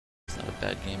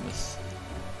bad game is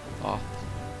off.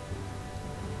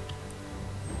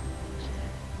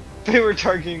 They were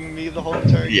targeting me the whole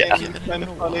entire Yeah. game. I It's don't kind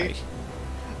know of funny. why.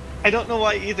 I don't know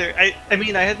why either. I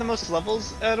mean, I had the most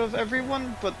levels out of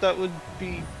everyone, but that would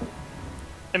be...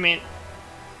 I mean,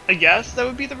 I guess that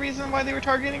would be the reason why they were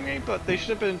targeting me, but they should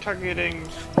have been targeting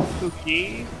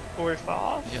Fuki or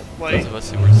Thoth. Yeah, Like, those of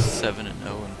us who were 7-0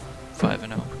 and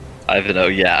 5-0.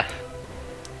 5-0, yeah.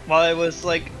 while I was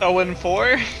like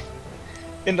 0-4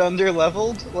 and under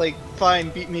leveled, like, fine,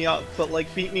 beat me up, but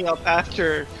like, beat me up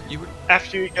after You were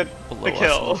you get below the us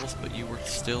kill. levels, but you were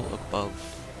still above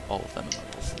all of them in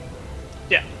levels.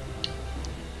 Yeah.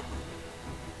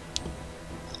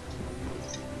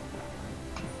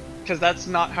 Because that's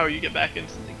not how you get back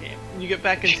into the game. You get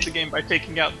back into the game by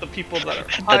taking out the people that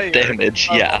are higher The damage,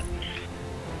 yeah.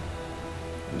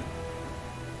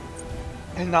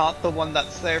 and not the one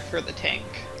that's there for the tank.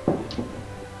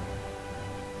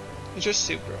 It's just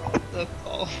super off, that's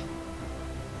all.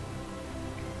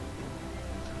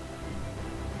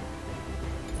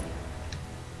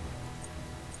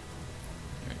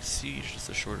 Alright, Siege is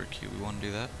a shorter queue. We want to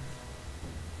do that?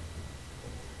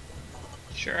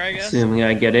 Sure, I guess. Assuming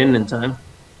I get in time.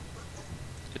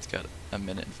 It's got 1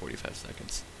 minute and 45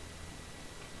 seconds.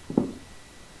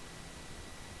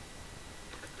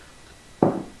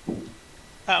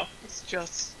 Oh, it's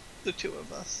just the two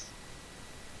of us.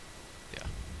 Yeah.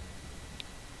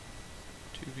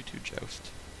 2v2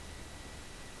 joust.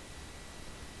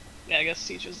 Yeah, I guess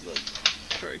Siege is the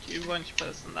shorter queue. Why don't you put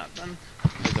us in that then?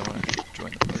 You guys want to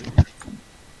join the party? I don't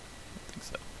think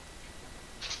so.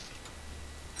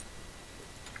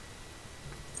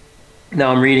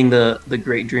 Now I'm reading the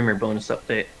Great Dreamer bonus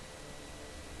update.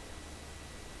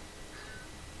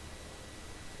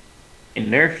 It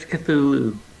nerfed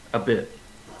Cthulhu a bit.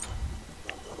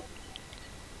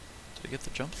 Did I get the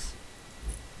jumps?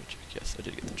 Let me check. Yes, I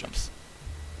did get the jumps.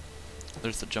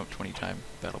 There's the jump 20 time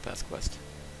battle pass quest.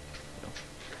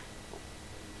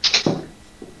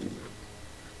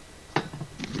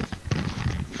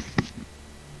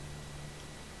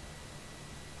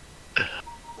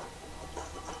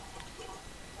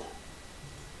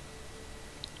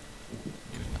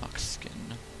 New Nox skin.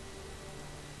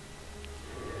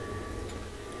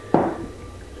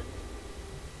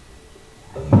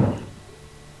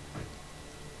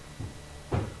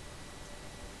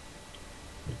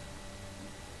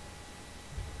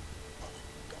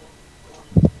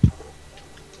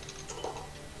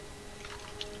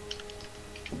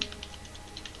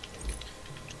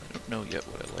 I don't know yet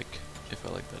what I like, if I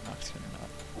like that Nox skin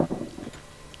or not.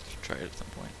 Should try it at some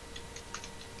point.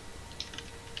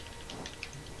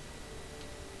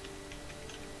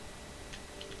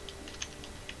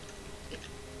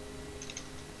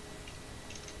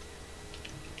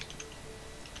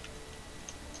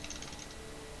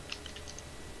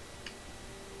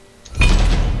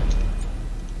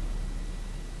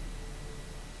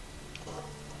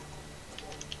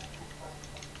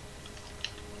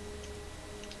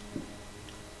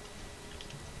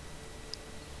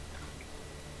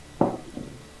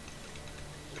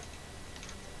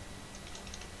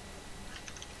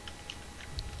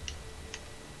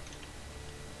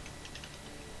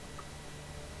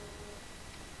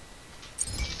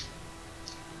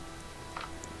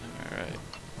 Alright.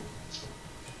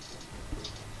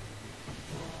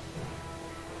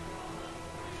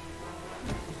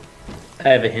 I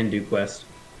have a Hindu quest.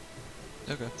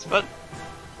 Okay. But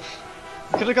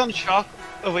could have gone Shock.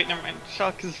 Oh wait, never mind.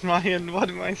 Shock is Mayan. What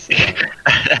am I saying?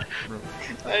 I,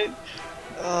 it's been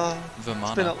a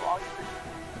Vimana. long.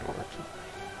 It'll work.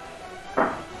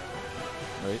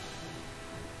 Right?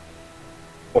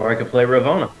 Or I could play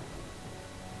Ravana,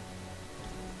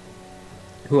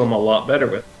 who I'm a lot better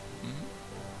with.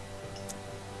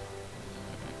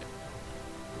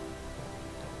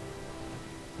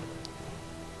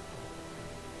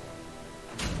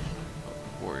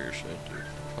 Warrior should I do?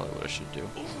 Probably what I should do.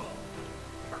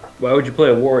 Why would you play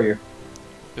a warrior?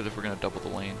 Because if we're gonna double the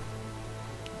lane.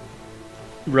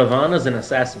 Ravana's an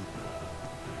assassin.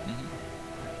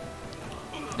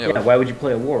 Yeah, Yeah, why would you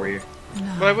play a warrior?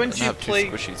 Why wouldn't doesn't you have two play?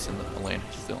 squishies in the lane,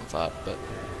 which is the only thought, but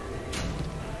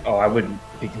Oh, I wouldn't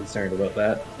be concerned about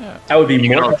that. yeah. I would be You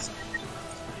more. know-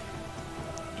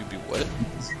 You'd be what?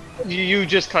 You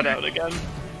just cut out again.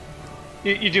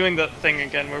 You're doing that thing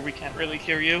again where we can't really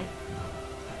hear you.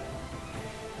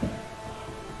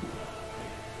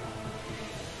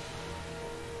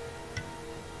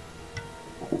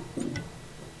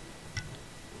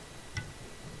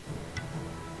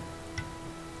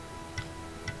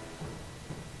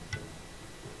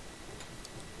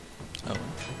 Oh.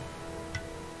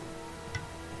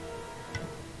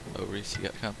 Oh, worries, you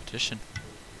got competition.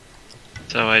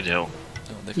 So I do. Oh,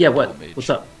 they've Yeah, got what? Double Mage. What's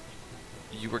up?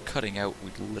 You were cutting out,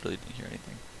 we literally didn't hear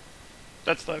anything.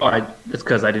 That's the. Oh, that's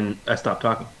because I stopped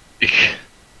talking.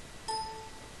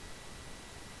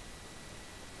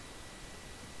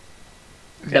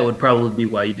 That would probably be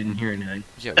why you didn't hear anything.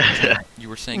 Yeah, you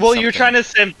were saying Well, something. you were trying to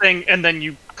say something and then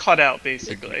you cut out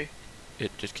basically.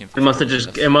 It just came It through. must have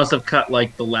it must have cut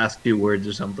like the last few words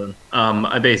or something.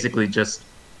 I basically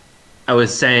I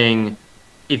was saying,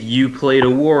 if you played a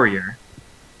warrior,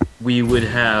 we would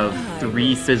have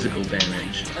 3 physical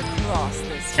damage,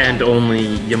 and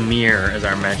only Ymir as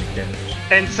our magic damage.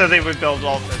 And so they would build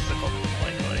all physical,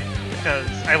 likely, because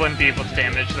I wouldn't be able to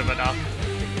damage them enough.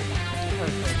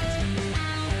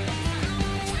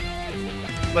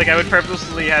 Like, I would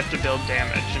purposely have to build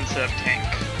damage instead of tank.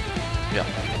 Yeah.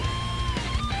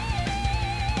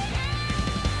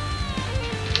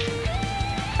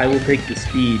 I will take the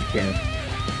speed, Ken.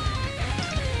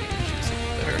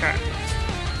 Okay.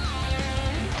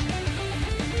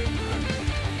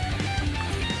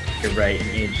 You're right, an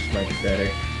age might be better.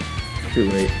 Too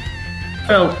late.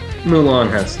 Well, Mulan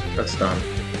has a stun.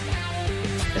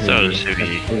 And So he does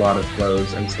Sugi. has a lot of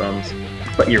slows and stuns.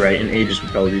 But you're right, an Aegis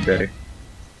would probably be better.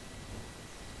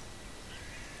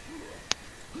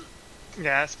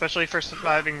 Yeah, especially for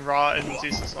surviving Raw and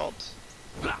Zeus Assault.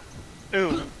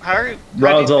 Ooh, how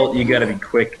Raw's do you ult, you gotta be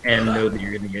quick and know that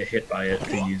you're gonna get hit by it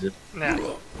to use it. Yeah.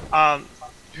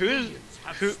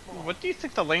 What do you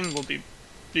think the lane will be?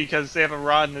 Because they have a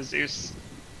Ra and a Zeus,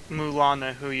 Mulan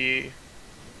and Hui.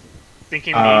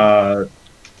 Thinking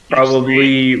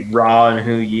Probably Ra and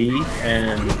Hu Yi,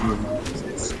 and I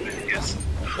guess.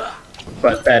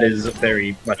 But that is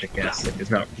very much a guess. Like,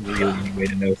 there's not really any way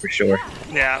to know for sure.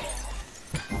 Yeah.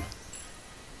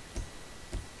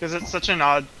 Because it's such an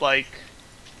odd, like,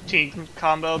 team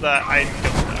combo that I don't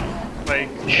know. Like,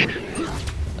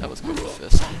 That was good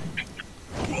fist.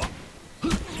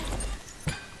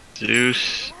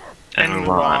 Zeus and and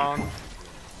Mulan. Mulan.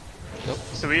 Yep.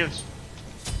 So we have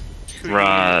Hui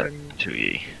Ra and-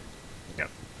 2E.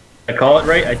 I call it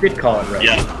right? I did call it right.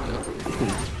 Yeah.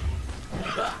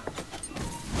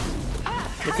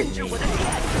 Look at me. I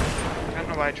don't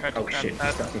know why I tried to Oh grab shit,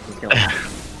 that. stop me from killing him.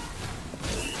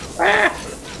 Ah!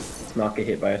 Let's not get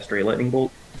hit by a stray lightning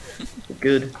bolt.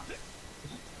 Good.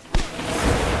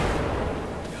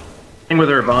 Thing with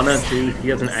Urbana too, he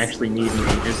doesn't actually need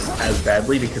mages as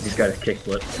badly because he's got his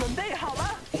kickflip.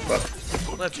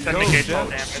 Let's negate all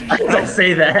damage. I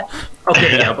say that.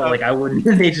 Okay, yeah, but like I wouldn't.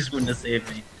 They just wouldn't have saved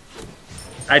me.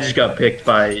 I just got picked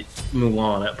by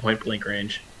Mulan at point blank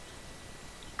range.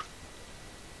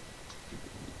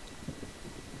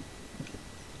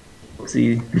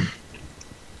 See,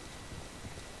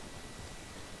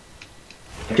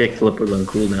 kickflip was on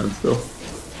cooldown still.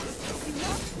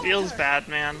 Feels bad,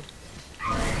 man.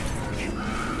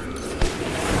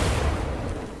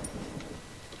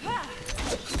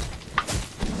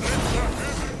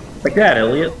 Like that,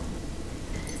 Elliot.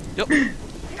 Yep.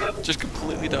 Just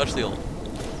completely dodged the ult.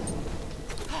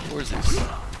 Where's this?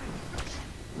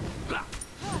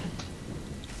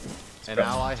 An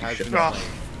ally has been Oh.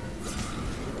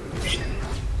 slain.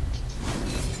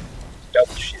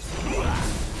 Double shit.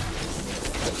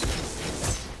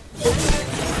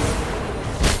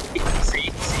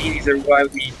 See, these are why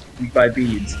we buy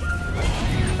beads.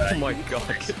 Oh my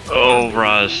god. Oh,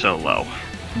 Ra is so low.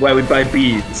 Why we buy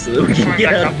beads so that we can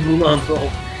get out of Mulan's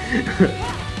ult.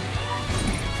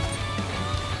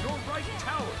 Your right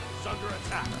tower is under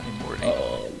attack.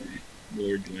 Oh,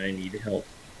 Lord, do I need help?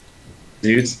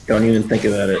 Zeus, don't even think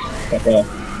about it. Fuck off.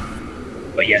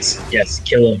 But yes,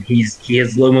 kill him. He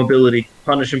has low mobility.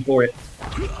 Punish him for it.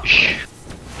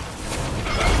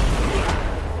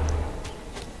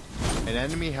 An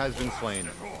enemy has been slain.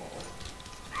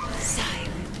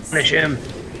 Punish him.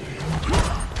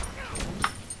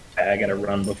 I gotta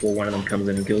run before one of them comes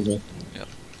in and kills me. Yep.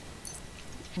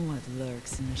 What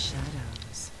lurks in the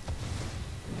shadows?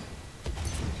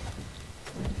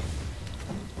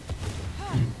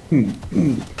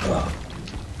 Oh.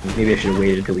 Maybe I should have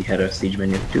waited until we had a siege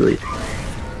menu. Too late.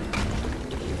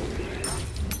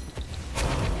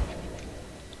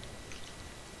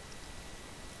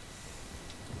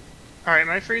 Alright,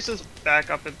 my freeze is back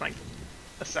up in like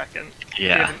a second. You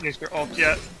Yeah. haven't used your ult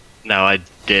yet. No, I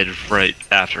did right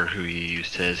after who you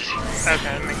used his. Okay,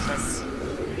 that makes sense.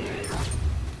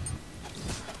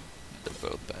 They're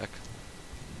both back.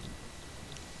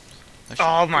 I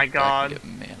Oh should my go back and god. Get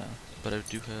mana, but I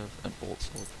do have an ult,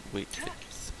 so I'll wait to get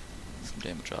some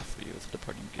damage off for you as a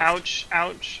departing gift. Ouch,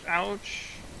 ouch, ouch.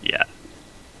 Yeah.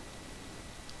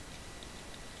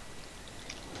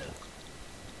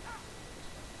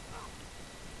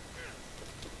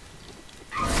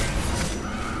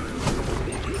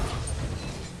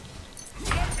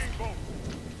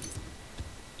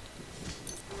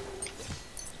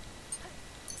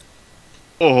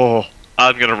 Oh,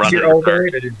 I'm gonna run You're it. all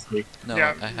buried? I didn't see. No,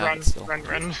 yeah, I have run, it still.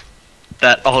 run.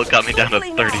 That all got me down to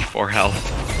 34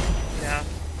 health. Yeah.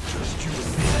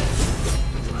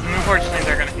 And unfortunately,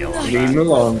 they're gonna heal all Leave that. him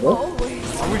alone, bro.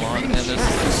 Mulan and there's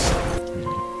Zeus.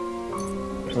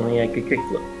 Fortunately, I could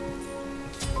kickflip.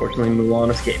 Fortunately, Mulan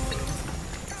escaped.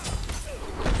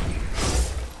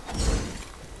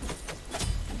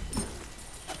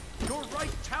 Your right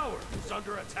tower is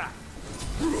under attack.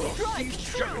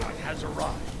 Juggernaut has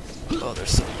arrived. Oh, there's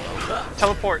so low.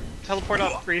 Teleport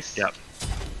up, Reese. Yep.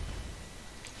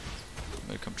 I'm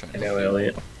gonna come try I and know, help you.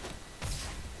 Elliot.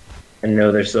 I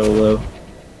know they're so low,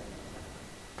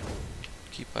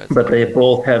 Keep eyes but on they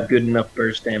both have good enough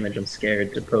burst damage. I'm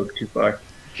scared to poke too far.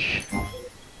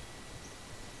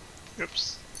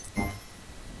 Oops.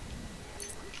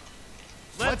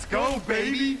 Let's go,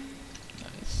 baby.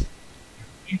 Nice.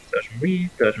 Touch and weave,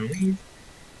 touch and weave,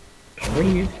 touch and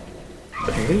weave,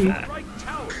 touch and weave. Your right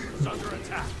tower is under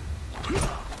attack.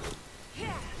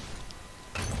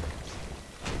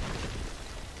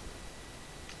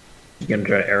 He's gonna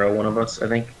try to arrow one of us, I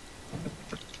think.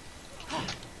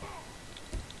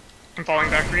 I'm falling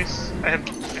back, Reese. I have.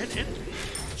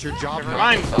 It's your job. Never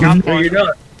mind. No, Got you're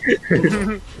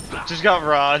one. not. Just got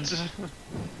rods.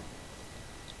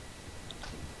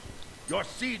 Your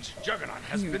siege juggernaut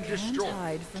has You been can't destroyed.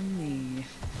 hide from me.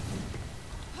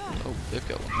 Oh, they've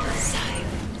got one here.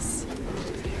 Silence.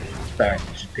 Sorry,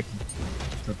 just picking.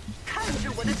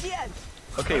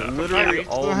 Okay, literally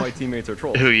all of my teammates are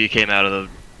trolls. Who you came out of the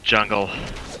jungle?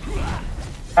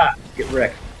 Ah, get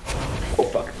wrecked. Oh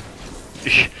fuck.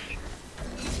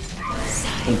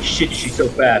 Oh shit, she's so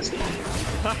fast.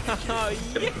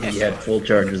 He had full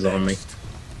charges on me.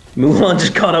 Mulan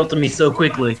just caught up to me so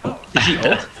quickly. Did she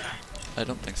ult? I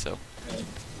don't think so.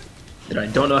 And I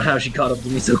don't know how she caught up to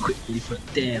me so quickly, but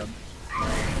damn.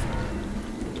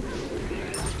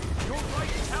 Your right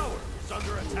tower is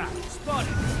under attack.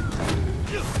 Spotted.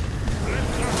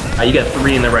 Ah, you got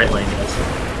 3 in the right lane, guys.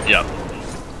 Yep.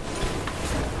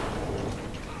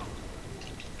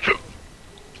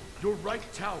 Your right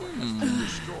tower has been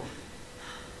destroyed.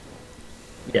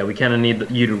 Yeah, we kinda need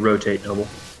you to rotate, Noble.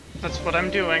 That's what I'm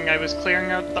doing. I was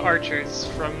clearing out the archers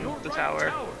from Your the right tower.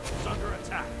 tower is under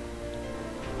attack.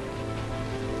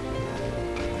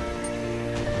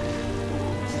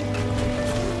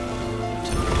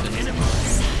 Enemy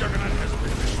siege juggernaut has been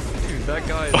destroyed. Dude, that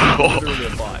guy is literally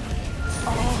a bot.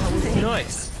 Oh,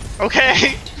 nice.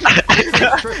 Okay.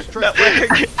 That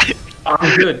leg.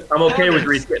 I'm good. I'm okay with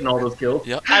Reese getting all those kills.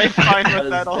 Yep. I'm fine with that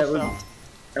That also.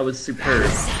 That was superb.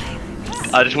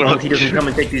 I just Well, went he doesn't come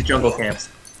and take these jungle camps.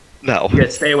 No. Yeah,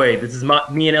 stay away. This is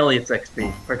me and Elliot's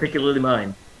XP, particularly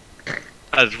mine.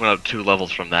 I just went up 2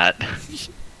 levels from that.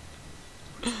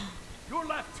 Your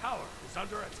left tower is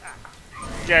under attack.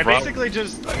 Yeah, I Rob- basically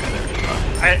just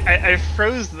I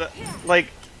froze the like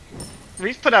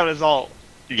Reese put out his ult.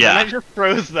 And I Yeah. just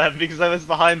froze them because I was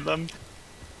behind them.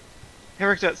 It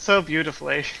worked out so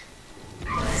beautifully.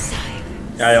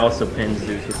 I also pinned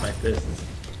Zeus with my fist.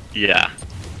 Yeah.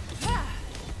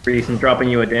 Reese, I'm dropping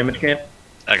you a damage camp.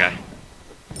 Okay.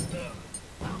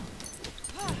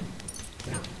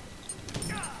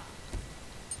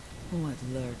 What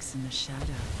lurks in the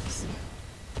shadows?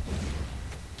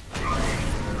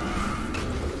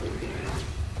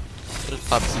 Just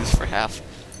pop Zeus for half.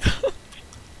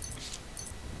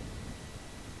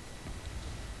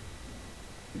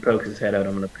 He pokes his head out,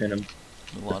 I'm gonna pin him.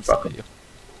 Mulan's Fuck at him.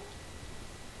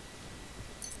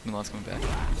 you. Mulan's coming back.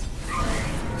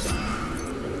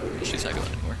 She's not going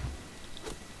anywhere.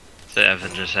 So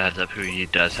Evan just adds up who he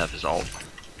does have his ult.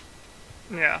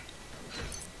 Yeah.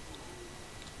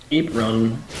 Keep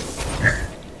running.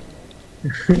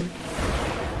 Your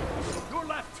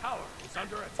left tower is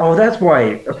under attack. Oh, that's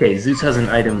why. Okay, Zeus has an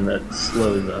item that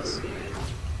slows us.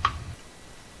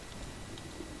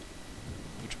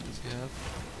 Which one does he have?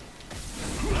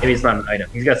 Maybe it's not an item.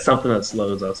 He's got something that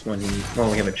slows us when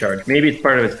we have a charge. Maybe it's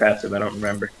part of his passive. I don't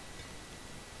remember.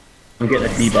 I'm getting a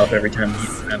debuff every time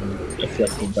he's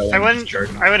afflicted by one of his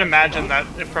charges. I would imagine that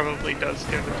it probably does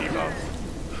give a debuff.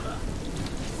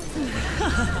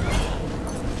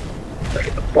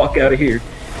 Get the fuck out of here.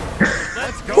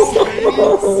 Let's go,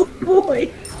 Oh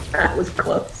boy, that was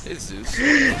close. Hey Zeus,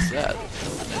 what's that?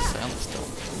 Nice sound still.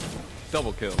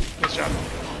 Double kill. Nice job.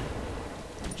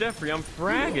 Jeffrey, I'm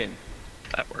fragging.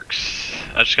 That works.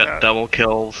 I just got Yeah. double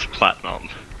kills, platinum.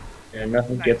 And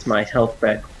nothing gets my health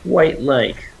back quite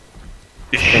like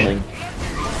killing.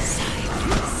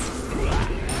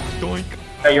 Doink.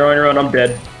 Hey, you're on your own. I'm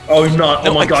dead. Oh, he's not.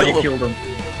 No, Oh my I god, you killed killed him.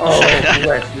 Oh,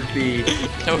 bless the bee.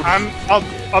 No,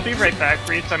 I'll be right back,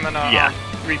 Reese. I'm gonna Yeah.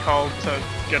 recall to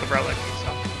get a relic and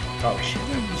stuff. Oh shit!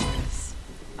 Dangerous.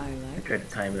 I I like tried to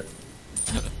time it.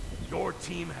 Your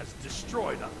team has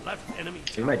destroyed a left enemy We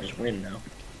tower. might just win now.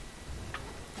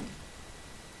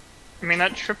 I mean,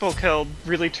 that triple kill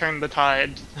really turned the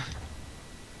tide.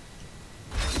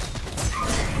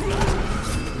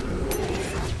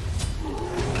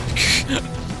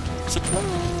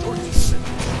 Surprise! Your team has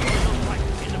destroyed a right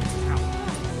enemy tower.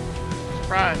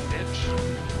 Surprise, bitch.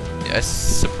 Yeah, I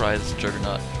surprised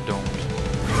Juggernaut domed.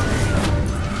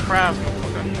 Surprise,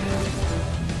 motherfucker.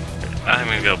 I'm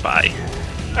gonna go buy.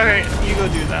 Okay, you go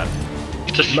do that.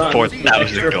 Just Not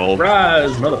 4,000 gold.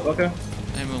 Surprise, motherfucker!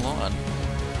 Hey, Mulan.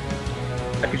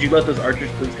 Could you let those archers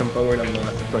please come forward? I'm gonna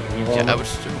have to fucking heal Yeah, them. I was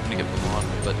still hoping to get Mulan,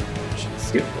 but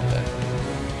she's Yep. back.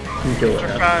 You can kill it now.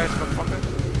 Surprise, motherfucker.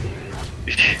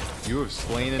 You have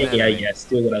slain an Yeah, enemy. yeah,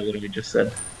 steal what I literally just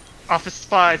said. Office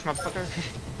supplies, motherfucker.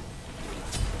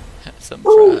 Some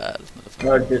fries, motherfucker.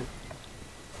 Charge it.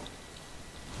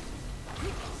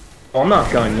 Oh, I'm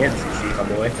not going yet, CC, my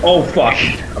boy. Oh, fuck!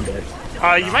 I'm dead.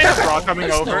 You might have Raw coming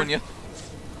There's over. no one yet.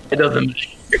 It doesn't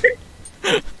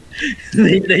matter.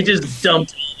 they just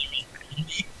dumped all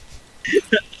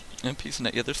And peace and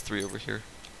net. Yeah, there's 3 over here.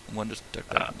 One just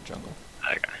ducked out in the jungle.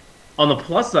 Okay. On the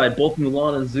plus side, both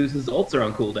Mulan and Zeus's ults are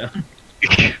on cooldown.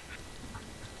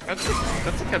 That's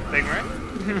a good thing, right?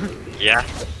 Yeah.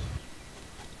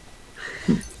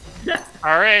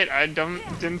 Alright, I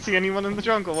didn't see anyone in the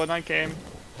jungle when I came.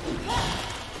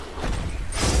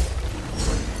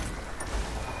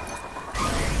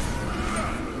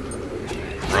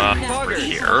 We're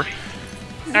here.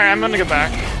 Alright, I'm gonna go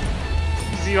back.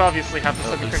 'Cause you obviously have this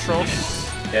under control.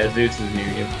 Yeah, Zeus is near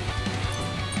you.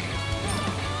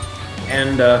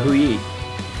 And, Hui.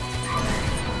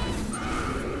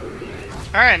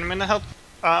 Alright, I'm gonna help,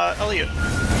 Elliot.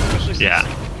 Especially since Yeah.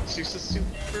 Zeus is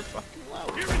super fucking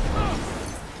loud. Here it comes!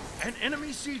 An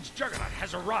enemy siege juggernaut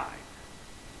has arrived.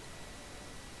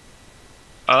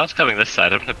 Oh, that's coming this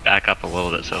side. I'm gonna back up a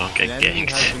little bit so I don't An get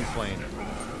enemy has ganked. been slain.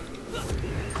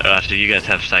 Oh, actually, you guys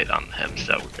have sight on him,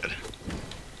 so we're good.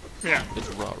 Yeah. It's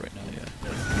raw right now,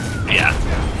 yeah. Yeah.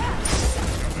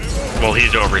 Well,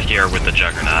 he's over here with the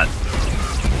juggernaut.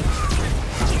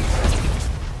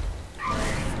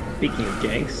 Speaking of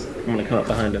ganks, I'm gonna come up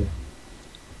behind him.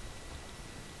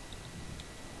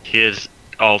 His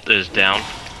ult is down.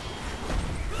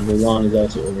 Mulan is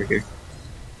also over here.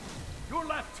 Your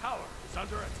left tower is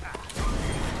under attack.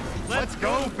 Let's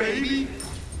go, baby!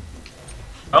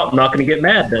 Oh, I'm not gonna get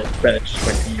mad that it just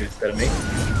went to you instead of me.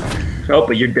 Oh,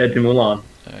 but you're dead to Mulan.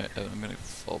 Alright, I'm gonna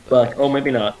fall back. But, oh,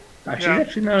 maybe not. She's Yeah.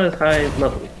 actually not as high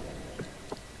level.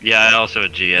 Yeah, I also a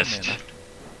GS'd. Man.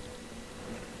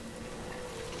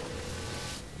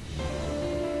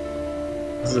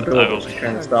 This is a Bilbo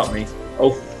trying to stop me.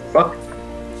 Oh, fuck.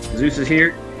 Zeus is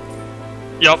here.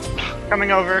 Yup.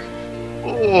 Coming over.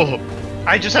 Oh.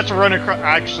 I just have to run across.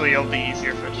 Actually, it'll be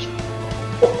easier if I just.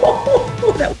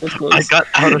 That was close. I got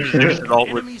out of Zeus's ult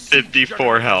with Enemy siege 54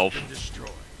 juggernaut health. has been destroyed.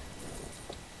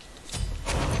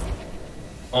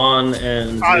 On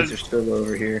and Zeus are still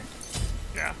over here.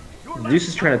 Yeah. Your left Zeus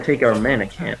is trying to tower take our is under mana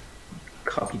attack. camp.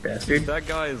 Copy bastard. That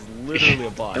guy is literally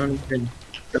a bot.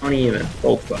 Don't even.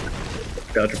 Oh fuck.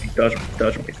 Dodge me, dodge me,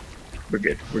 dodge me. We're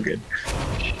good, we're good.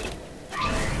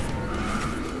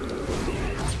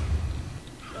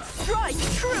 Strike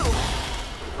true.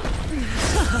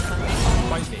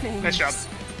 Fight me. Nice job.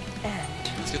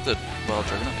 Let's get the wild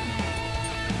Juggernaut.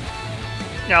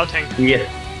 Yeah, I'll tank. Yeah.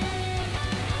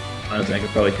 Honestly, I could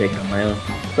probably take it on my own.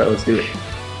 But let's do it.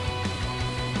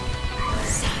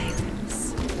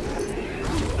 Silence.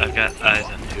 I've got eyes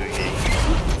on Hugi.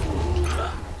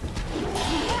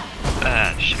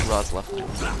 Ah, shit. Rod's left.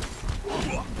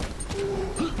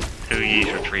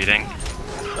 Hugi's retreating.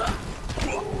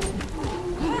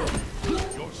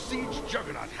 Your siege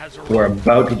juggernaut has arrived. We're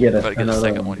about to get About to get a another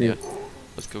second one. one, too. yeah.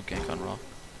 Let's go gank on Raw.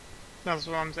 That's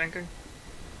what I'm thinking.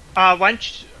 Why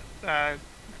don't you, I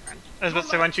was about to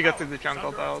say, why don't you go through the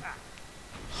jungle, though?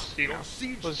 You know, Your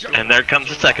siege let's- juggernaut And there comes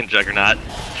the second juggernaut.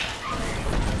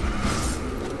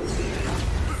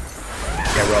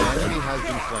 Yeah, An Rod's enemy dead. has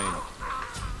been slain.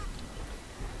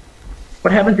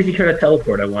 What happens if you try to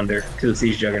teleport, I wonder, to the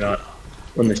Siege Juggernaut?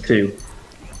 When there's two.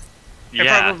 I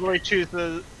Yeah. probably choose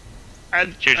the.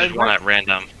 Chooses one at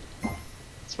random.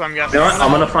 That's what I'm You guessing. know what? I'm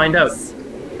gonna find out.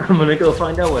 I'm gonna go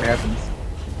find out what happens.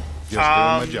 Just doing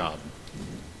my Um, job.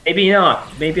 Maybe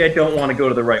not. Maybe I don't want to go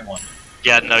to the right one.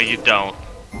 Yeah, no, you don't.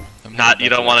 I'm Not, heading you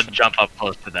that don't want to direction. jump up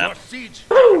close to them. Your siege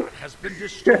juggernaut has been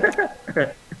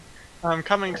destroyed. I'm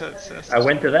coming to assist. I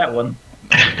went to that one.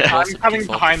 Plus, coming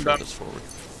default behind default them. is forward.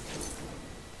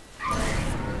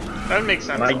 That would make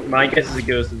sense. My guess is it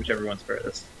goes to whichever one's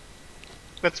furthest.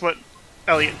 That's what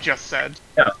Elliot just said.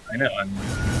 Yeah, I know.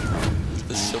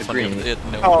 This is so funny. Agreeing. They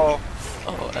had no. Oh,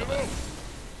 Oh, Evan.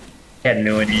 I had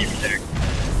no idea either.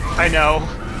 I know.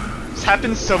 This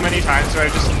happened so many times where I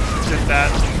just did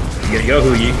that. You gotta go,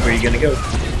 Huyi. Where you gonna go?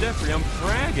 Jeffrey, I'm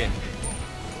fragging.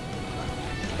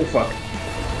 Oh fuck.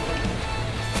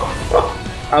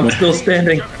 I'm still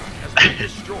standing. Juggernaut has been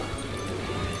destroyed.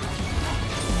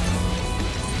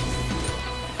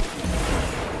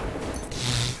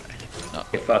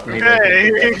 Okay, fuck me.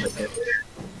 Hey.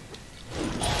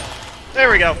 There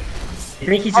we go. You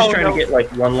think he's just Oh, trying no. to get like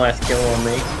one last kill on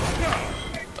me?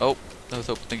 Oh, I was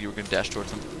hoping you were gonna dash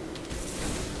towards him.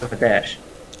 With a dash.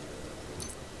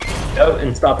 Oh,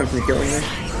 and stop him from killing me?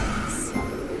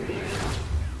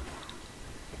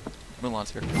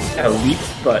 Mulan's here. I have a leap,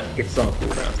 but it's on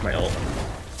cooldown. It's my ult.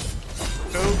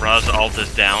 Ra's ult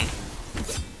is down.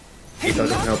 He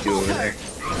doesn't help you over there.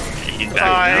 He's Bye.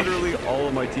 back. Literally all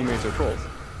of my teammates are trolls.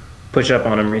 Push up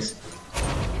on him, Reese.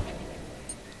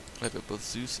 I've got both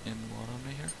Zeus and Mulan on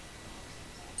me here.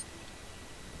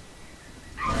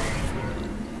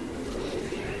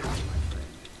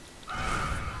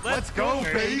 Let's go,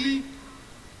 baby.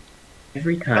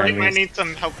 Every I time. might Reese. need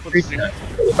some help with Every Zoom. time.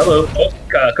 Hello. Oh,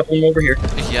 a couple more over here.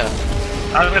 Yeah.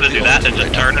 I'm gonna do that and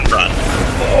just turn and run.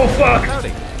 Oh fuck!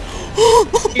 Howdy.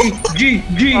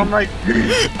 G. Oh my.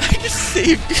 I just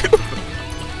saved you.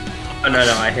 Oh no,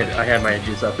 I had my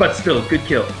juice up, but still, good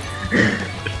kill.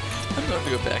 I'm going to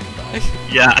go back and buy.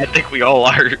 Yeah, I think we all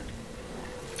are.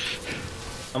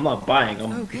 I'm not buying.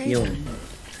 I'm Okay. healing.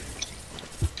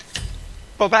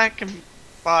 Go back and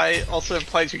buy also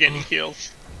implies you're getting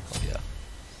heals. Oh, yeah.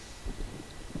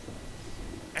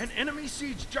 An enemy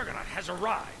siege juggernaut has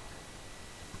arrived.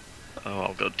 Oh,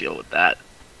 I'll go deal with that.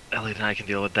 Elliot and I can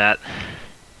deal with that.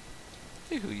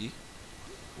 Hey, Huyi.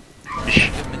 You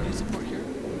have menu support here?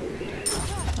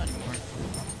 Not anymore.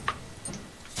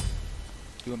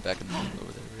 You went back in the room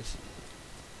over there, Reese.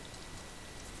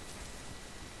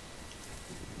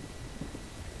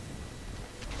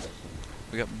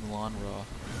 We got Mulan, Raw,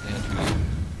 and Huyi.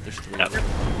 There's three. Yep.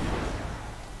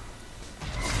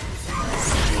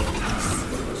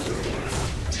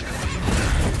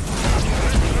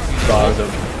 Awesome.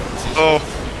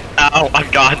 Oh, ow,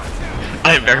 I'm gone.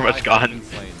 I am very much gone.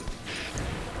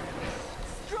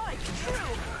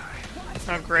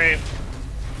 Oh great.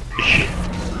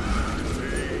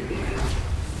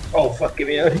 Oh fuck, get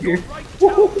me out of here. Right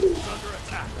town is under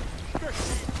attack.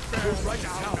 Your right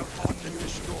town has been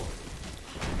destroyed.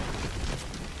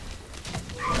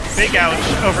 Big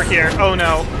ouch over here. Oh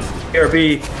no.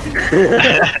 BRB.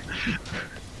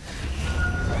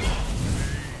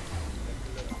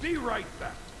 Be right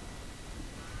back.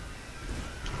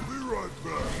 Be right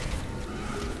back.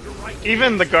 You're right.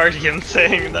 Even the Guardian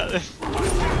saying that is.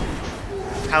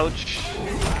 Ouch.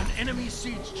 An enemy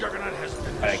siege juggernaut has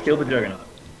been Alright, kill the Juggernaut.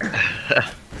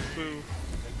 Boo.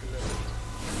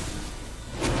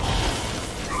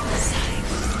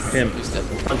 Him. Who's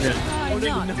dead? Punch him.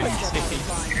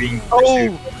 Green Oh,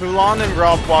 Mulan and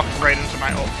Rob walked right into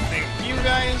my ult. Thank you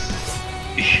guys.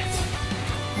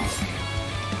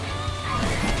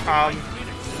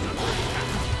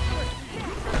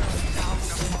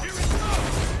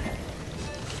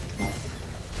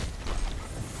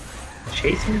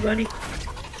 Chase me, buddy?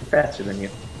 I'm faster than you.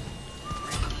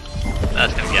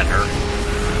 That's gonna get her.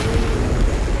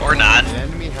 Or not. An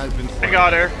enemy has been I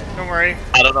got her. Don't worry.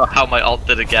 I don't know how my ult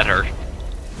didn't get her. Nice.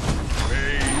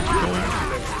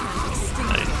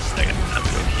 I got time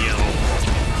to go heal.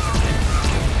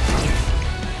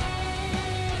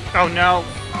 Oh no.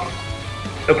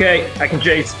 Okay, I can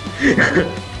chase.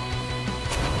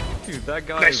 Dude, that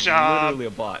guy Nice is job. literally a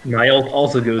bot. My ult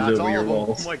also goes That's over your all of them. Oh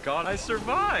walls. my god, I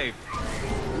survived!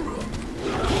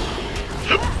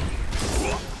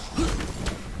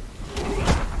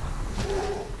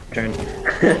 Turn.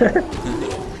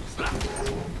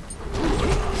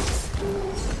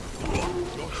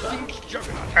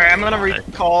 Alright, I'm gonna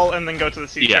recall and then go to the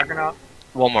Sea Yeah. Juggernaut.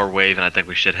 One more wave and I think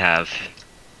we should have.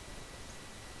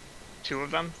 Two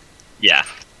of them. Yeah.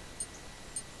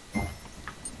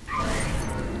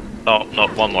 Oh, no,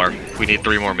 one more. We need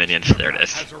 3 more minions. There it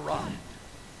is. has arrived.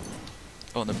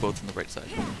 Oh, and they're both on the right side.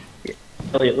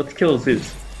 Elliot, let's kill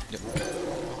Zeus. Yep.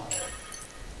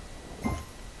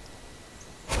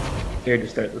 Scared to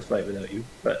start this fight without you,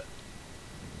 but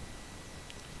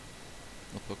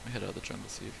I'll poke my head out of the jungle,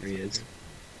 see if here he he's is.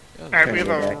 Yeah, Alright, we have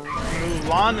Turn a your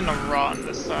Mulan and a Ra on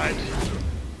this side.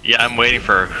 Yeah, I'm waiting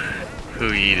for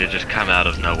Huyi to just come out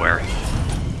of nowhere.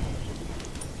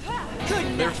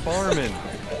 They're farming!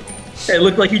 It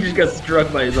looked like he just got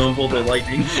struck by his own bolt of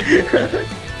lightning.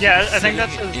 Yeah, I think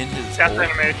that's his in his death ult.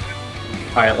 animation.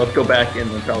 Alright, let's go back and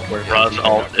then teleport. Ra's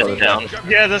ult is down.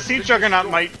 Yeah, the Siege Juggernaut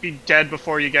might be dead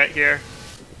before you get here.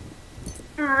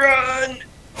 Run!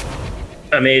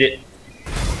 I made it.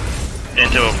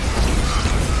 Into him.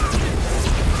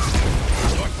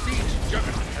 Your siege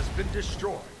juggernaut has been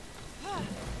destroyed.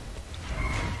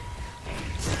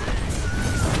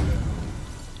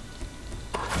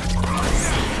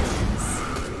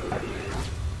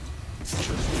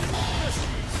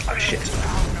 Oh shit.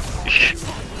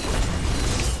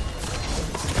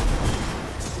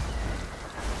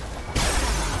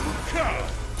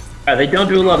 They don't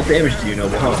do a lot of damage to you,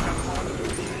 Noble,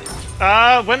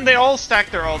 huh? When they all stack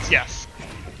their ults, yes.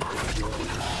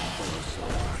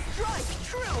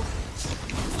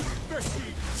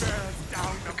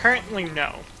 Currently,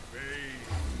 no.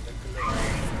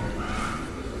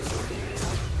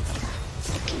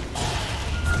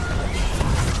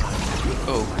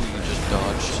 Oh, you just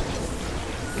dodged.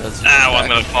 That's Ow, I'm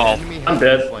gonna fall. I'm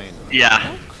dead.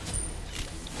 Yeah.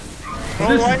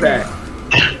 This is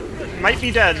bad. Might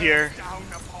be dead here.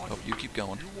 Oh, you keep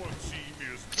going.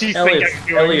 Do you think I can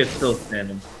do it? Elliot's still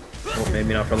standing. Well,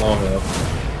 maybe not for long, though.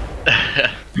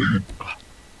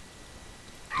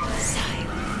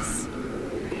 Silence.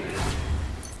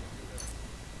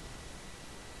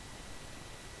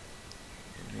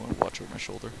 You want to watch over my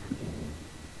shoulder?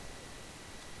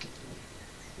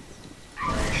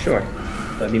 Sure.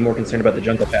 I'd be more concerned about the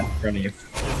jungle path in front of you.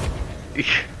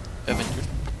 Evan,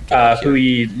 you're...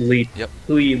 Hui leaped. Yep.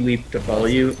 Hui leaped to follow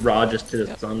you. Ra just to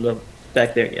the sun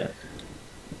back there. Yeah.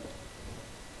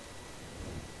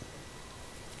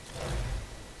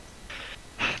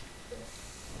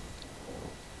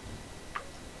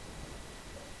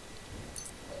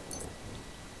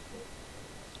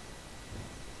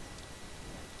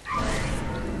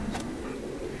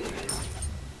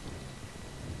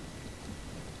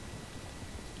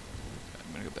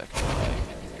 I'm gonna go back and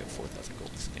buy. I got 4,000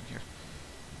 gold sitting here.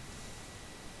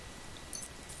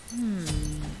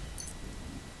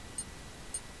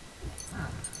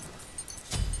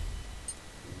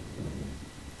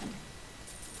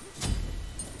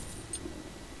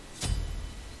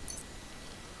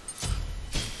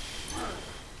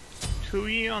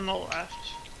 Hui on the left.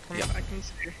 From Yep. what I can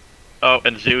see. Oh,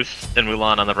 and Zeus and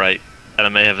Mulan on the right. And I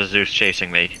may have a Zeus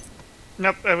chasing me.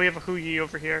 Nope, we have a Hui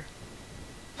over here.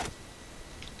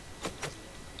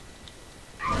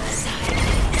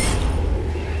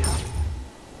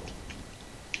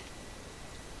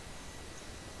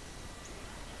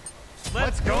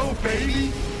 Let's go,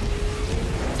 baby!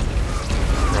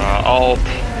 Ult.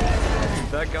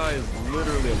 That guy is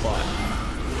literally a bot.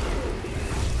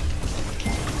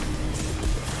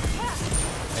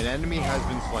 An enemy has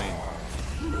been slain.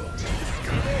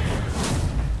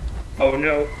 Oh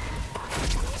no.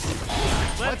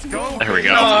 Let's go! There we go.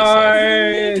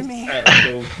 Nice. Alright, let's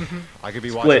go. I could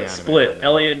be watching anime. Split.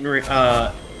 Elliot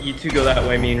and you two go that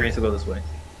way. Me and Reese will go this way.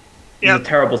 Yeah. It's a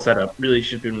terrible setup. Really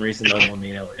should have been Reese and Noble and me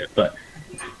and Elliot, but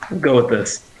we'll go with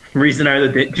this. Reese and I are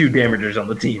the two damagers on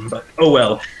the team, but oh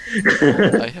well.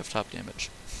 I have top damage.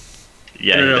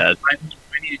 Yeah, No, he no, does. I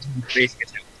needed to Reese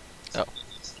gets out. Oh.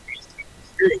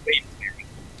 You're waiting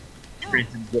for Reese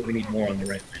is what we need more on the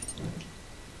right line.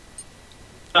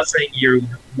 I'm not saying you're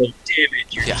low damage,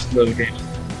 you're Yeah. just low damage.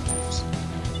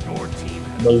 Your team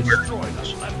has Lower. destroyed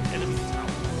the left enemy tower.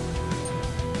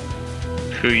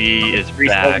 Hui is Reese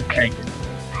back. tank.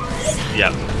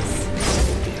 Yep.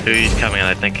 Hui's coming, and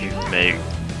I think he may.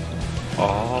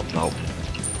 Oh, nope.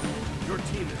 Your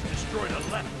team has destroyed a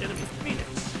left enemy phoenix.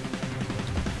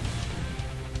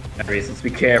 Reese, let's be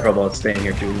careful about staying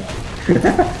here too long.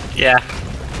 Yeah.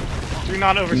 Do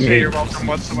not overstay your welcome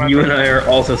whatsoever. You and I are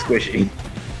also squishy.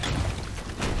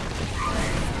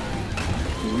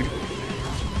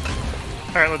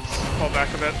 Alright, let's fall back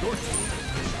a bit. Your team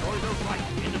has destroyed a right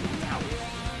enemy tower.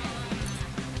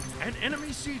 An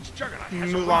enemy siege juggernaut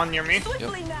has Mulan arrived. near me.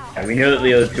 Yeah, we know that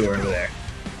the other two are over there.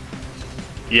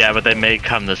 Yeah, but they may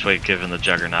come this way given the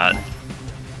Juggernaut.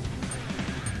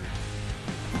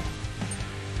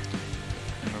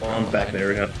 I'm back there.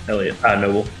 We got Elliot.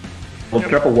 Noble. We'll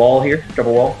drop a wall here. Drop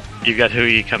a wall. You've got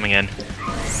Hui coming in.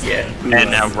 Yeah. And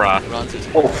now Ra. Ron's is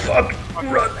Oh fuck!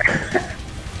 Run!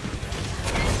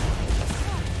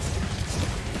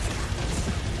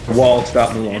 Wall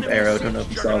stopped Mulan's arrow. Don't know if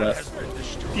you saw that.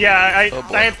 Yeah, Oh,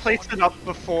 boy. I had placed it up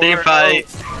before. Team fight.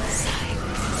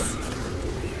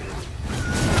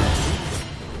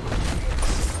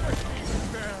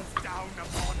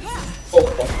 Oh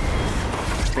fuck!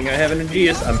 I think I have an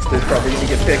Aegeus. I'm still probably gonna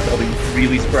get picked. I'll be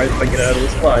really surprised if I get out of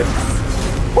this alive.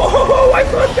 Whoa! I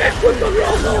thought backwards on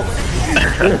Ronald.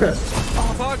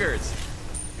 Oh, buggers!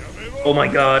 Oh my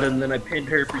god, and then I pinned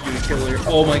her for you to kill her.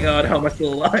 Oh my god, how am I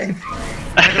still alive?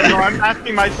 I don't know, I'm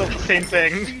asking myself the same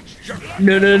thing.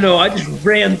 No, I just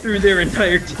ran through their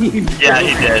entire team. Yeah,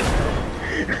 he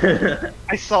did.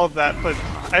 I saw that, but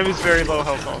I was very low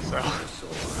health also.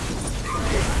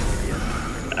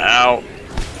 Ow.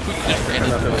 Just ran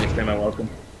into Next it. time I'm welcome.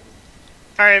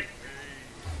 Alright,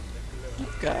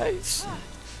 Guys,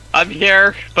 I'm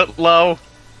here, but low.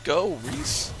 go,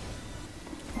 Reese.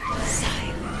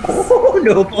 Oh,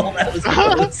 Noble, that was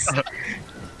close.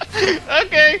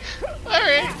 okay,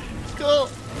 alright, cool.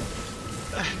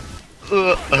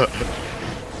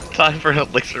 Time for an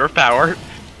elixir of power.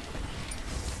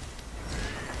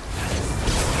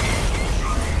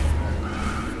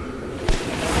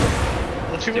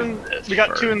 We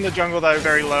got two in the jungle that are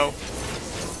very low.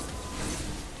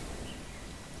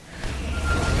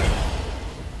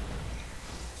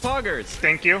 Poggers.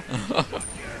 Thank you.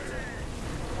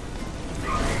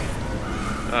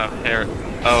 Oh, here.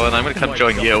 Oh, and I'm gonna come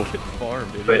join you. Farm,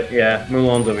 dude. But yeah,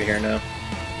 Mulan's over here now.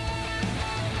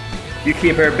 You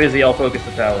keep her busy, I'll focus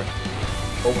the tower.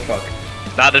 Oh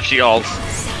fuck. Not if she ults.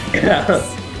 Yeah.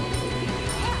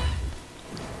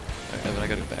 Alright, Evan, I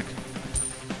gotta go back.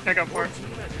 I go for it.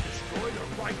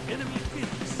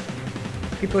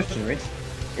 Keep pushing, Reese.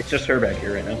 It's just her back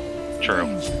here right now. True.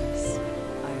 Dangerous.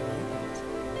 I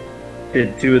like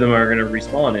The two of them are gonna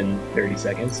respawn in 30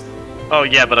 seconds. Oh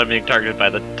yeah, but I'm being targeted by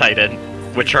the Titan,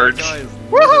 which hurts. Guys,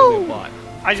 Woohoo! bot.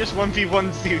 I just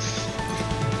 1v1 Zeus.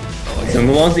 So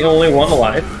Mulan's the only one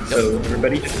alive, so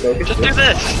everybody just focus. Just do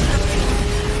this!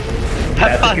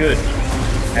 Have That's fun. good.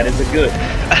 That is a good.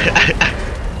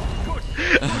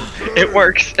 It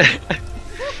works.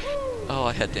 Oh,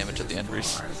 I had damage at the end,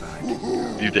 Reese.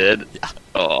 You did? Yeah.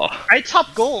 Oh. I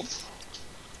top gold.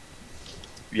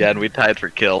 Yeah, and we tied for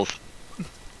kills.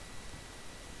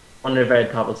 Wonder if I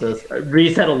had top assists.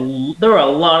 Reese had a. There were a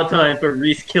lot of times where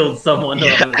Reese killed someone.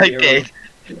 Yeah, I did.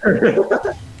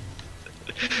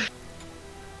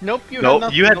 Nope, you had Nope,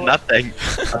 nothing. you had to- nothing.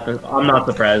 I'm not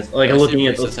surprised. Like I see looking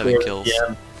at Reese those as having scores, kills.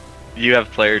 yeah, You have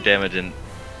player damage and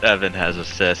Evan has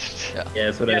assists. Yeah. yeah,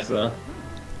 that's what I saw.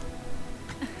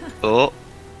 Oh,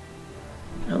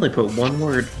 I only put one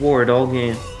ward all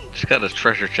game. just got a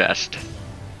treasure chest.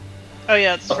 Oh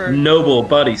yeah, it's for. Noble,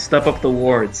 buddy, step up the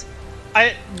wards.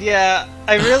 I was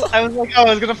like, oh, I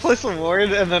was gonna place a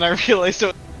ward, and then I realized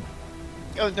it.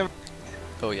 Oh, never.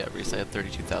 Oh yeah, Reese, I had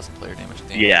 32,000 player damage at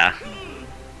the end. Yeah.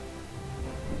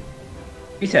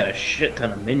 He's had a shit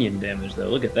ton of minion damage though.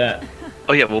 Look at that.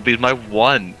 Oh yeah, well, because my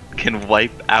one can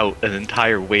wipe out an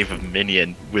entire wave of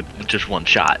minion with just one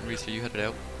shot. Reese, are you headed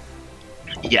out?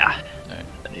 Yeah. Alright.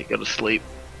 Then you go to sleep.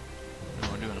 You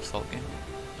wanna do an assault game?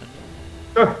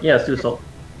 Sure. Yeah, let's do assault.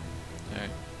 Alright.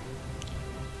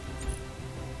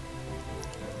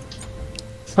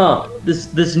 Huh?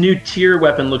 This new tier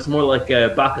weapon looks more like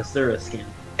a Bakasura skin.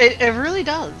 It really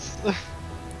does.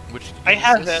 Which I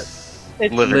have is it.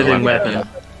 It's Living weapon. Yeah,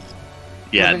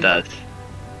 Yeah, it Living does.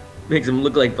 Makes him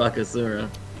look like Bakasura. it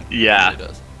Yeah. really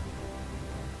does.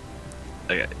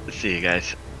 Okay, see you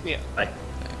guys. Yeah. Bye.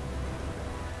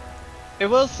 I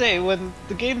will say, when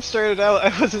the game started out,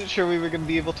 I wasn't sure we were gonna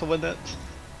be able to win it.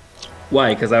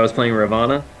 Why? Because I was playing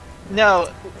Ravana. No,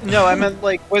 I meant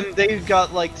like when they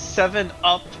got like 7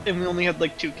 up and we only had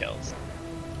like 2 kills.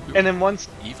 And then once,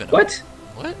 Even. What?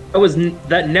 What?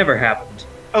 That never happened.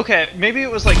 okay, maybe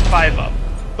it was like 5 up,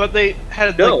 but they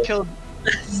had No. like killed.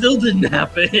 Still didn't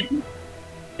happen.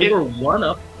 They It- were one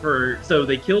up for, so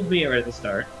they killed me right at the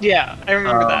start. Yeah, I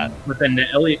remember that. But then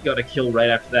Elliot got a kill right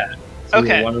after that. So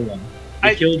Okay. we were 1-1. We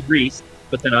I- killed Reese,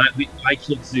 but then I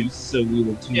killed Zeus, so we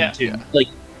were 2-2. Yeah. Like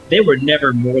they were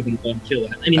never more than 1 kill.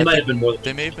 I mean, it might have been more than.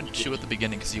 They may have been 2 at the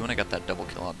beginning because you and I got that double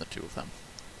kill on the 2 of them.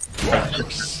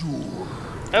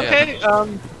 Okay,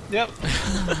 yep.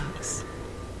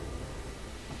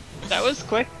 That was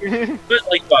quick. But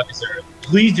like Bakasura,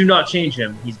 please do not change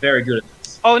him. He's very good at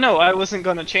this. Oh no, I wasn't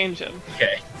gonna change him.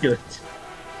 Okay, good.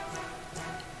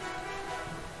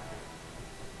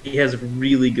 He has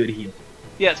really good heal.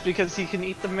 Yes, because he can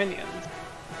eat the minions.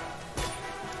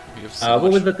 We have so What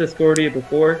much- was that Discordia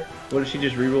before? What did she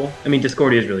just reroll? I mean,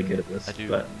 Discordia is really good at this, I do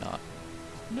but not.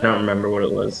 I don't remember what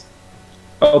it was.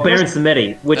 Oh, Baron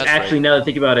Samedi, which That's actually, right. now that I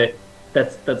think about it,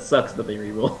 that sucks that they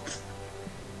rerolled.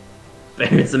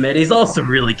 Baron Samedi is also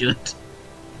really good.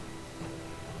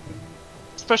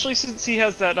 Especially since he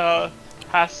has that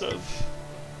passive.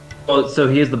 Well, so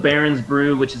he has the Baron's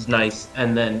Brew, which is nice,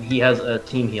 and then he has a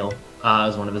team heal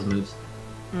as one of his moves.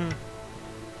 Hmm.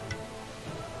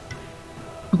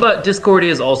 But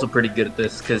Discordia is also pretty good at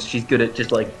this because she's good at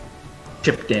just like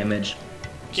chip damage.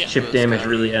 Yeah. Chip Those damage guys-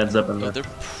 really adds up in Oh, the.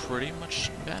 they're pretty much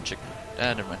magic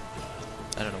never mind.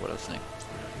 I don't know what I was saying.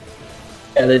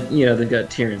 Yeah, they've got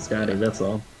Tyr and Scotty, that's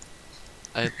all.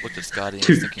 I looked at Scotty and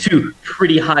was Two, thinking... two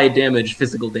pretty high damage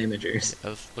physical damagers. I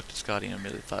looked at Scotty and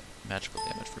immediately thought magical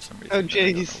damage for some reason. Oh, and I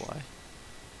don't jeez. know why.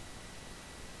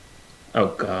 Oh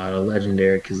god, a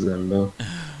legendary Kazembo.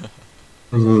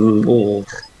 Ooh.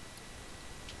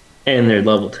 And they're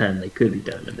level 10, they could be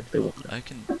diamond if they want. I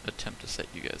can attempt to set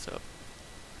you guys up.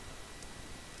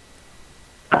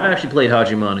 I actually played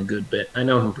Hajimon a good bit. I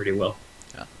know him pretty well.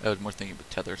 Yeah, I was more thinking with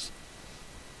tethers.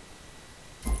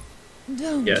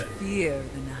 Don't Yeah. fear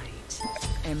the night.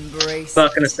 Embrace I'm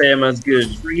not gonna it. say I'm as good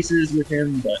as Reese is with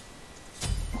him, but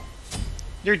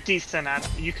You're decent at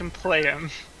it. You can play him.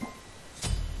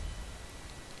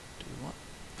 Do we want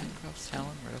Minecraft's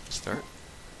Talon right off the start?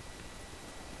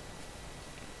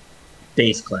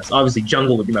 base class. Obviously,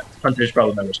 jungle would be my hunter's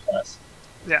probably my worst class.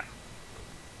 Yeah.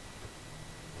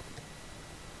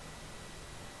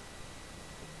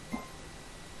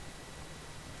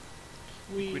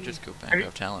 We just go Are you-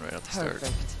 Minecraft Talon right off the start.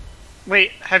 Perfect.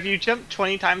 Wait, have you jumped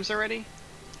 20 times already?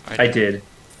 I did.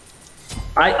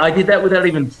 I did that without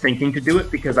even thinking to do it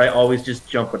because I always just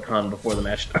jump a ton before the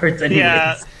match starts. Anyways.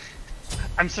 Yeah.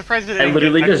 I'm surprised it I didn't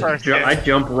literally get my just first I hit.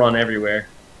 jump run everywhere.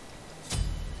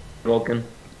 Vulcan.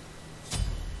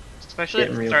 Especially at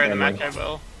getting the real start of the friendly. match, I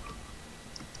will.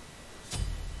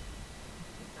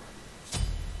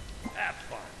 Have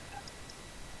fun.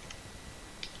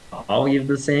 I'll give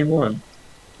the same one.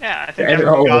 Yeah, I think And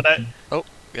everyone all got of it Oh,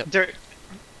 yep.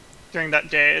 during that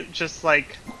day. It's just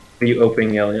like, Are you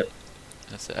opening Elliot?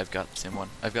 That's it. I've got the same one.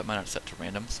 I've got mine on set to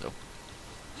random, so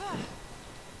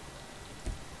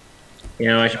You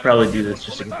know, I should probably do this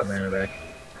just to get the mana back.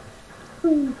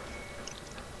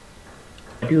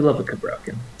 I do love a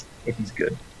Cabrakan, if he's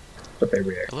good, but they're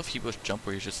rare. I love Hebo's jump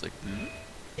where he's just like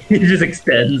He just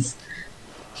extends.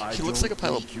 he looks like a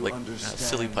pile of like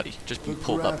silly putty just being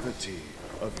pulled up.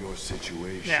 Of your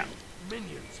situation. yeah.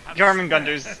 Minions have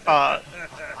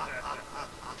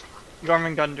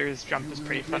Jormungandr's jump is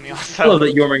pretty funny I love also.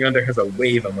 that Jormungandr has a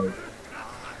wave emote.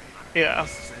 Yeah.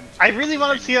 I really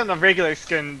want to see it on a regular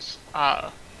skinned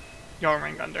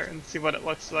Jormungandr and see what it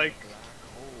looks like.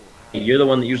 You're the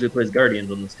one that usually plays Guardians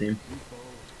on this team.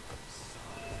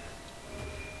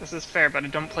 This is fair, but I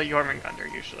don't play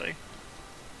Jormungandr usually.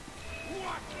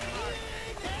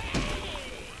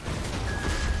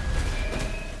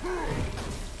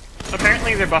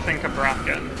 Apparently they're buffing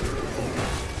Cabrakan.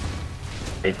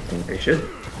 I think they should.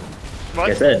 What?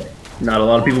 Like I said, not a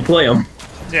lot of people play them.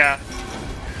 Yeah.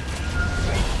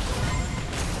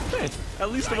 Hey,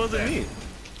 at least it wasn't me.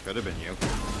 Could have been you.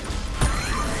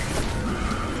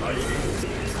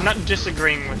 I'm not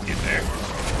disagreeing with you there.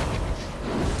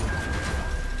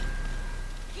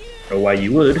 Or why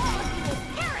you would.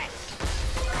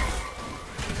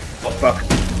 Oh fuck.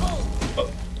 Oh,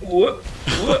 what?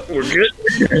 What? We're good?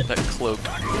 That cloak.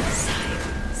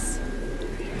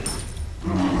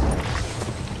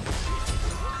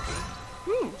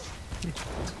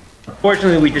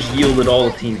 Fortunately, we just yielded all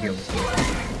the team heals.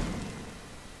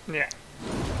 Yeah.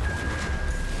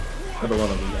 Another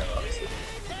one of them, yeah, obviously.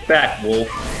 Back, Wolf.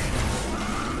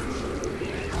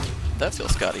 That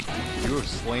feels Scotty. You have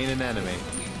slain an enemy.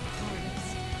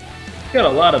 Got a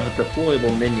lot of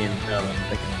deployable minions now that I'm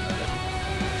thinking about it.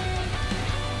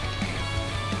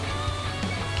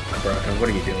 Brocken, what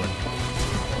are you doing?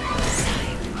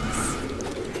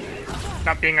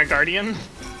 Not being a guardian.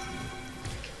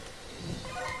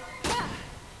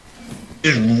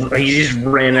 He just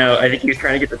ran out. I think he was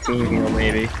trying to get the team heal,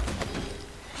 maybe.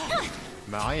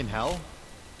 Am I in hell?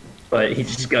 But he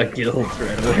just got killed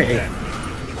right away.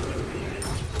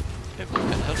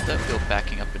 How does that feel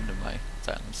backing up into my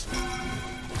silence?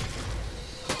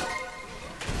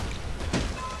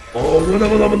 Oh,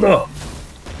 no.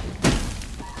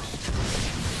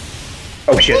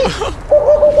 Oh shit.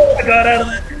 I got out of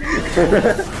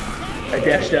it. I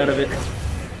dashed out of it.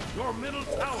 Your middle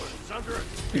tower is under attack.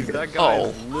 Dude, that guy Oh.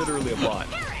 is literally a bot.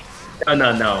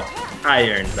 No. I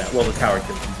earned that. Well, the tower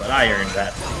killed him, but I earned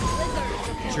that.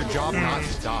 It's your job not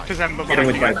to die. Because I'm Hit him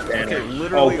with my behind you. banner.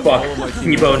 literally Oh fuck. all of my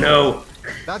team- Ebo, no.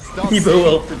 That's dumb. Ebo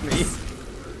ulted me.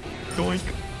 Doink.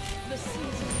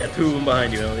 Got two of them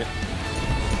behind you, Elliot.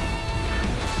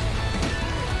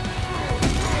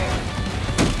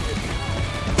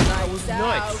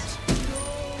 Nice.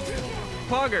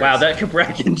 Poggers. Wow, that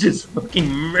Cabrakan just fucking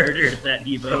murdered that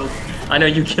Ebo. I know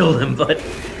you killed him, but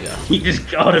Yeah. he just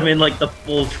got him in like the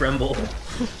full tremble.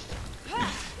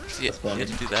 So yeah, you had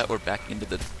to do that or back into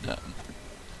the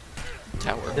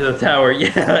tower. The tower,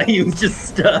 yeah, he was just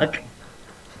stuck.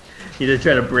 He just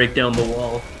tried to break down the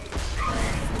wall.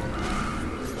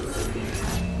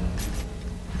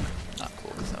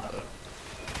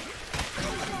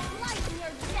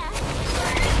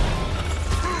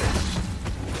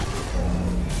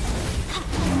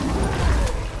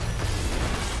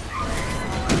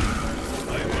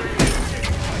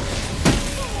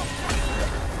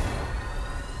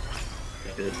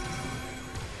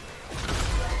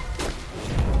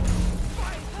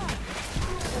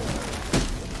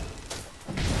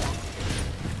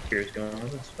 Here's going on.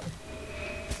 That's fine.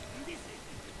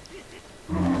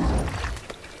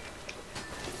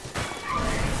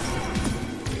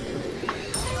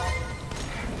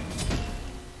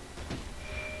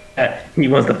 He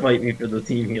wants to fight me for the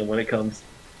team heal when it comes.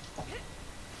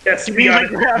 Yes, we got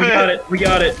it. We got it. We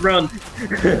got it. Run.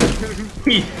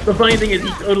 The funny thing is, he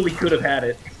totally could have had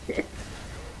it. There's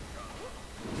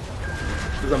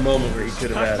a moment where he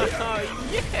could have had it.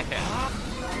 Yeah!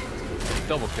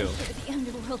 Double kill. The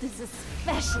underworld is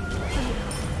especially.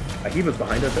 He was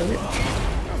behind us, earlier.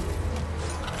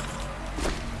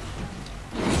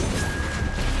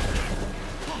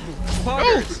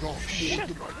 Oh, shit.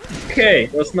 Okay,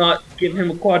 let's not give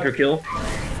him a quadra kill,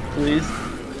 please.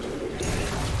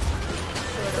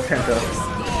 Or penta,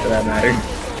 for that matter.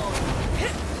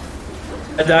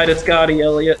 I died to Scotty,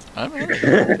 Elliot. I'm in. Your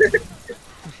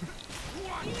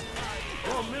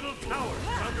middle tower is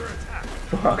under attack.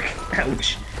 Fuck.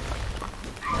 Ouch.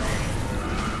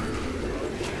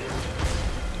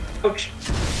 Ouch.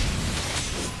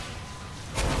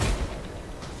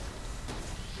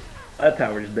 That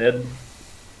tower's dead.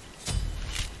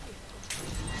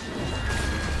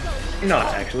 Not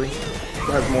actually. It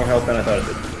has more health than I thought it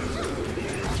did.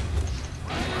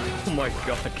 Oh my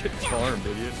god, get charmed,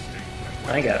 idiot.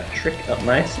 I got a trick up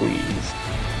my sleeves.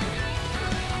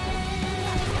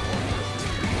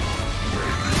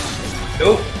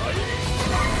 Nope.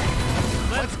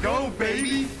 Let's go,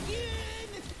 baby!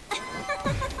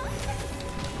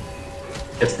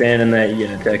 Just stand in that, you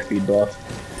get attack speed buff.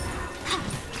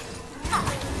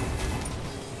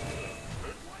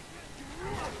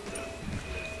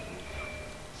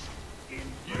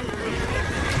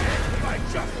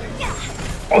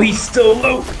 Oh, he's so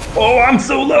low! Oh, I'm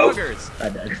so low! Buggers. I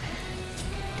died.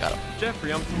 Got him.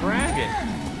 Jeffrey, I'm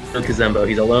bragging. Look at Zembo,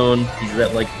 he's alone. He's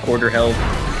at like quarter health.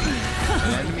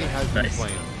 An enemy has been Nice.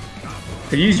 slain.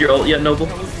 Have you used your ult yet, Noble?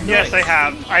 Yes, I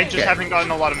have. I just Okay. haven't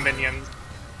gotten a lot of minions.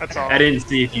 That's all. I didn't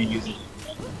see if you used it.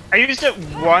 I used it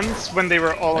once when they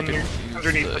were all I could use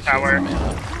underneath the heal tower. for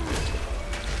mana.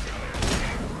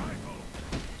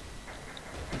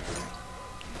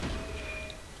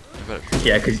 I've got a cool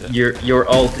Yeah, because set. your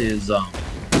ult is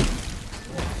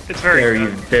It's very very,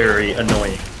 good. very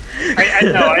annoying. I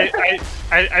know.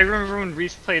 I remember when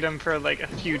Reese played him for like a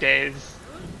few days,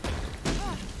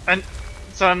 and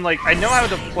so I'm like, I know how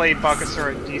to play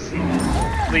Bakasura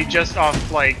decently just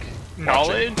off like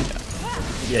knowledge.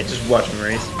 Yeah, just watch him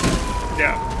race.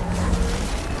 Yeah.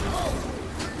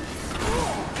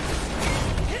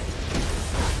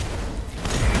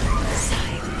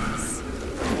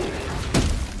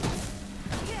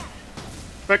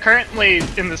 But currently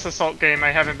in this assault game,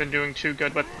 I haven't been doing too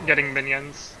good with getting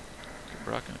minions.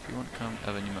 Brocken, if you want to come,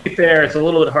 Evan, you To be might. fair, it's a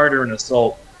little bit harder in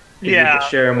Assault. 'Cause you Yeah. have to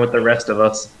share him with the rest of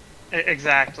us.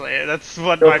 Exactly. That's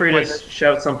what Feel my free point to is.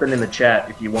 shout something in the chat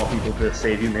if you want people to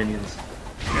save you minions.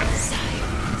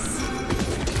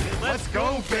 Let's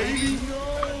go, baby!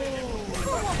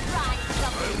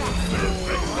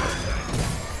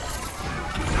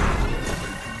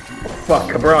 Fuck,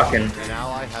 Kabrakan. An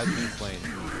ally has been slain.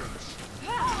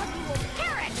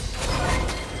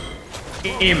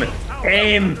 Aim!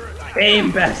 Aim!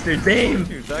 Aim, bastards, aim!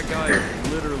 Dude, that guy is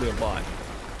literally a bot.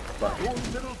 Fuck. Your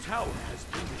middle tower has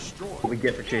been destroyed. What we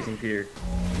get for chasing Peter.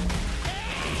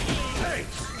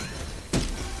 Thanks.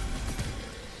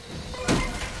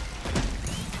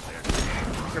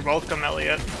 You're welcome,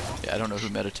 Elliot. Yeah, I don't know who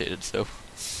meditated, so.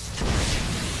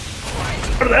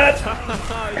 For that!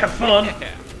 Have fun!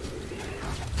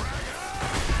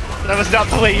 That was not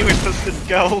the way you were supposed to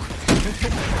go.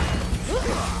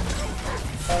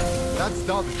 That's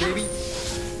dubs, baby.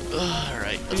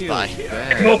 Alright, let's buy.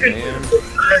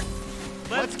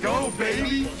 Let's go,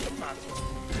 baby!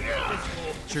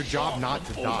 It's your job not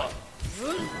to die.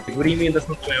 What do you mean that's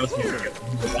not the way I was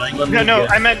supposed to go? No,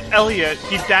 I meant Elliot.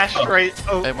 He dashed right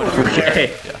over I went over there.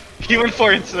 Okay. Yeah. He went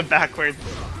forward instead of backwards.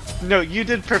 No, you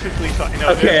did perfectly fine. No,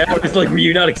 Okay, I was like, were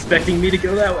you not expecting me to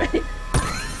go that way?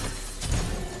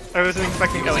 I wasn't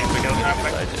expecting Elliot to go that I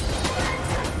way. did.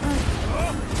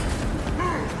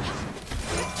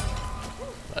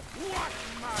 But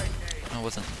I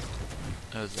wasn't.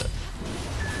 I was at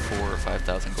 4,000 or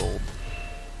 5,000 gold,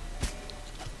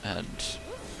 and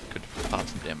could pop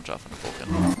some damage off on a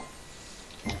Vulcan.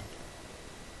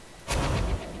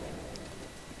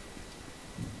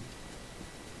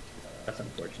 That's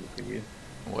unfortunate for you.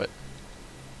 What?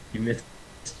 You missed.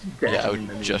 Yeah, I dashing and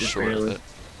then was you just short of barely- it.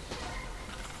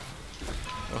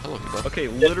 Oh, hello, bud. Okay,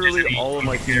 literally all of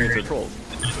my teammates are trolls.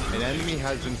 An enemy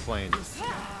has been slain.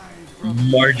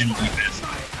 Marginally missed.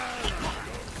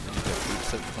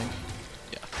 Boots, I think.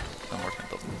 Yeah, I'm working on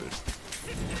building the boots.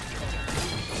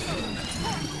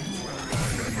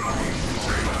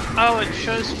 Oh, it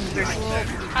shows there's a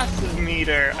little passive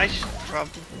meter. I should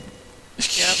probably...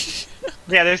 Yep.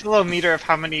 Yeah, there's a little meter of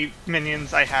how many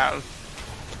minions I have.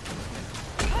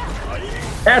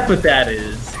 That's what that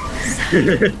is.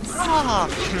 Ah!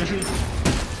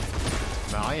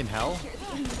 Am I in hell?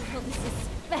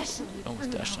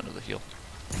 Almost dashed under the heel.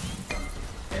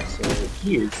 Yeah, so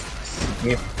he is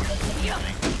significant.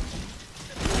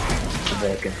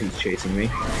 Vulcan, he's chasing me.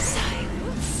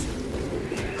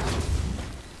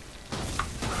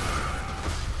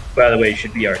 By the way, he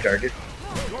should be our target.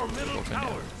 Your middle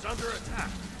tower is under attack.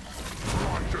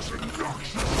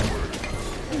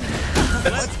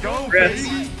 Let's go, Reds.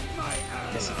 baby!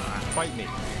 Fight me.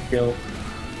 Kill.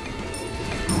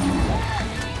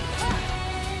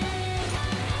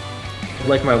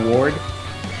 Like my ward?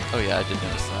 Oh yeah, I did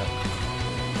notice that.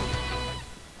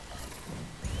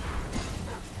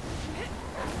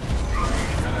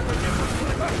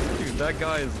 Dude, that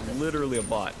guy is literally a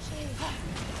bot.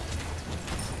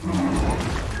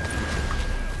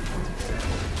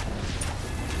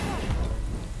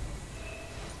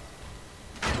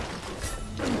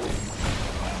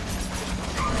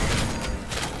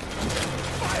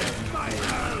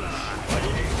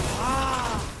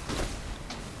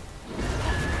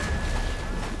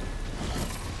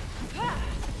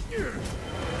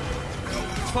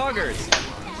 Poggers!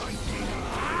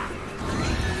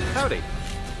 Howdy.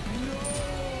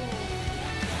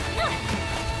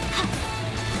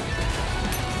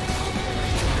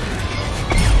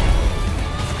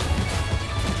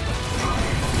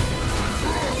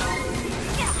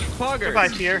 Poggers! Goodbye,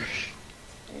 Tier.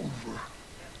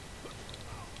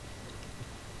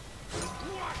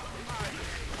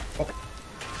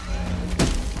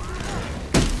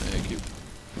 Thank you.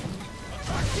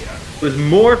 It was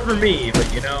more for me,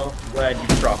 but you know, I'm glad you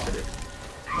profited.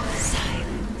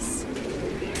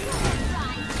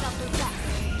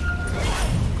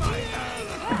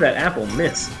 Did that apple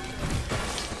miss?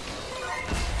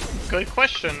 Good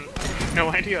question. No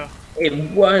idea. It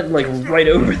went like right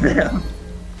over them.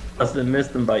 Must have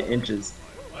missed them by inches.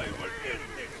 I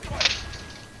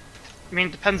mean,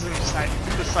 it depends on the size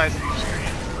of your screen.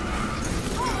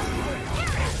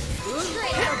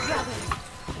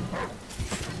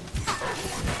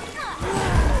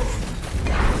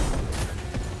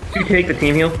 Did you take the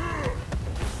team heal?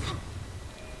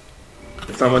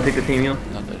 Did someone take the team heal?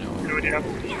 Not that I know of. No idea.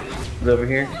 It's over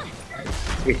here.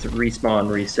 It's a respawn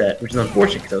reset, which is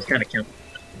unfortunate because I was kind of counting.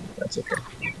 That's okay.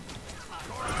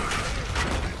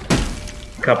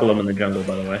 A couple of them in the jungle,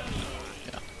 by the way.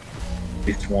 Yeah. At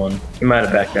least one. He might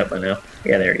have backed up by now.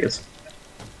 Yeah, there he is.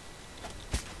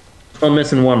 I'm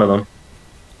missing one of them.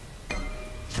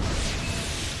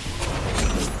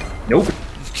 Nope.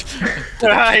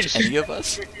 Any of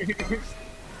us?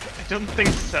 I don't think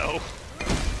so.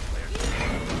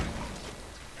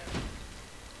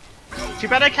 Too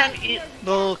bad I can't eat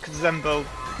little Kazembo.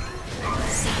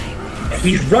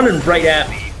 He's running right at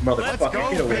me, Let's motherfucker.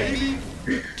 go, Get away. baby!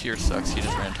 Tier sucks, he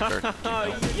just ran to guard.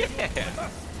 Yeah!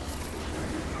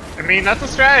 I mean, that's a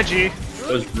strategy. That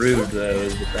was rude, though,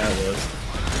 is what that was.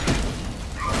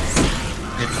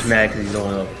 He's mad because he's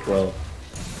only level 12.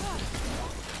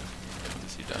 What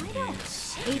has he done?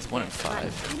 He's 1 in 5.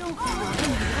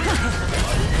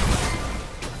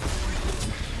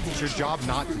 It's your job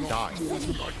not to die.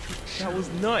 That was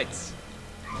nuts!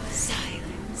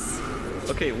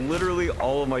 Okay, literally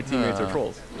all of my teammates are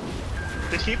trolls.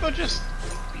 Did Hippo just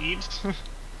feed?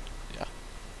 Yeah.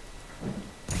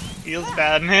 Feels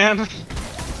bad, man.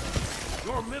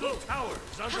 Your middle tower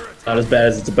is under attack. Not as bad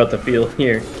as it's about to feel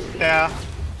here. Yeah.